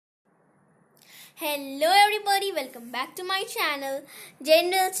Hello everybody, welcome back to my channel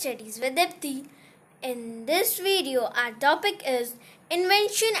General Studies with Deepti. In this video our topic is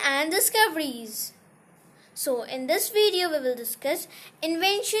invention and discoveries. So in this video we will discuss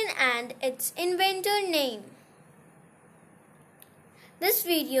invention and its inventor name. This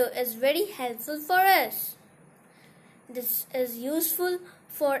video is very helpful for us. This is useful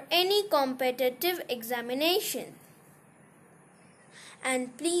for any competitive examination.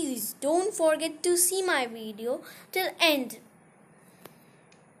 And please don't forget to see my video till end.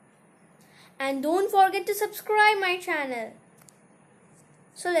 And don't forget to subscribe my channel.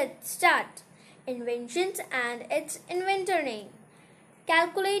 So let's start. Inventions and its inventor name.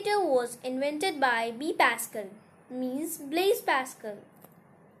 Calculator was invented by B. Pascal, means Blaise Pascal.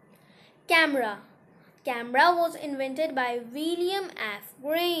 Camera. Camera was invented by William F.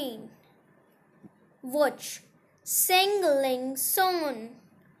 Green. Watch. Sing Ling Son.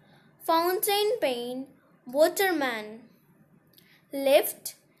 Fountain pen, Waterman.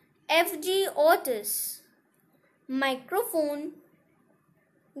 Lift, F.G. Otis. Microphone,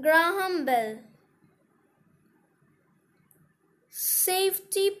 Graham Bell.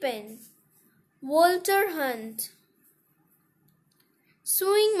 Safety pin, Walter Hunt.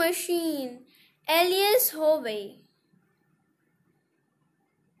 Sewing machine, Elias Howe.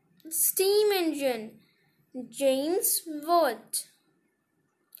 Steam engine, James Watt.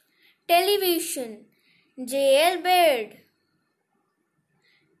 Television, J.L. Baird.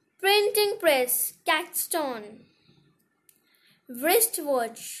 Printing press, Caxton.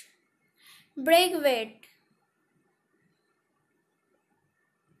 Wristwatch, Breguet.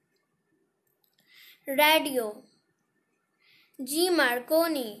 Radio, G.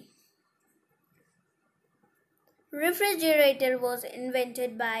 Marconi. Refrigerator was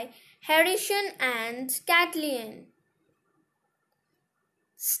invented by Harrison and Catlin.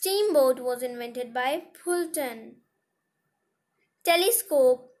 Steamboat was invented by Fulton.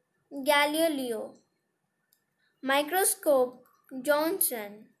 Telescope, Galileo. Microscope,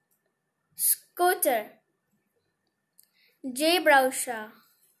 Johnson. Scooter, J. Browshaw.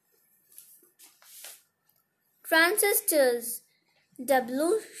 Transistors,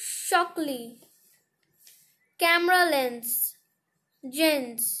 W. Shockley. Camera lens,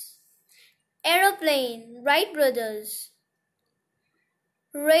 Jens. Aeroplane, Wright brothers.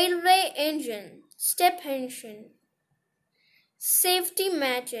 Railway engine, Stephenson. Safety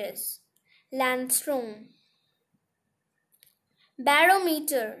matches, Landstrom.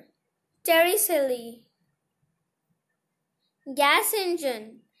 Barometer, Torricelli. Gas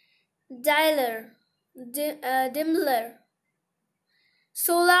engine, Daimler.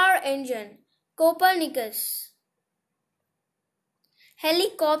 Solar engine, Copernicus.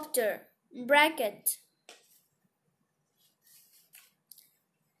 Helicopter, Brackett.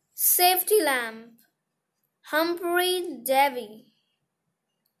 Safety lamp, Humphrey Davy.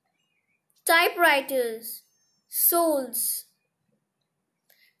 Typewriters, Souls.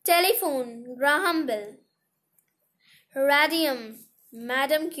 Telephone, Graham Bell. Radium,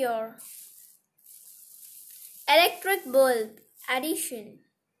 Madame Curie. Electric bulb, Edison.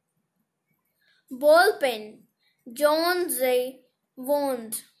 Ball pen, John J.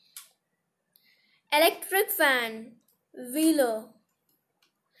 Wand. Electric fan, Wheeler.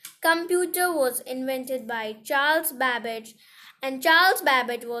 Computer was invented by Charles Babbage, and Charles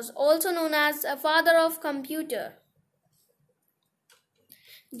Babbage was also known as a father of computer.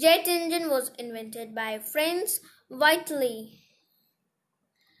 Jet engine was invented by Franz Whiteley.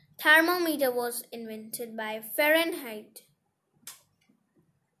 Thermometer was invented by Fahrenheit.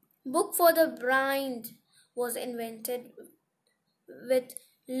 Book for the blind was invented with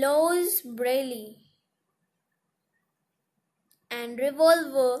Louis Braille. And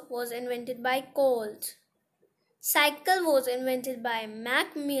revolver was invented by Colt. Cycle was invented by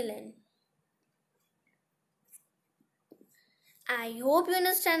Macmillan. I hope you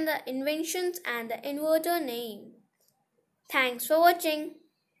understand the inventions and the inventor name. Thanks for watching.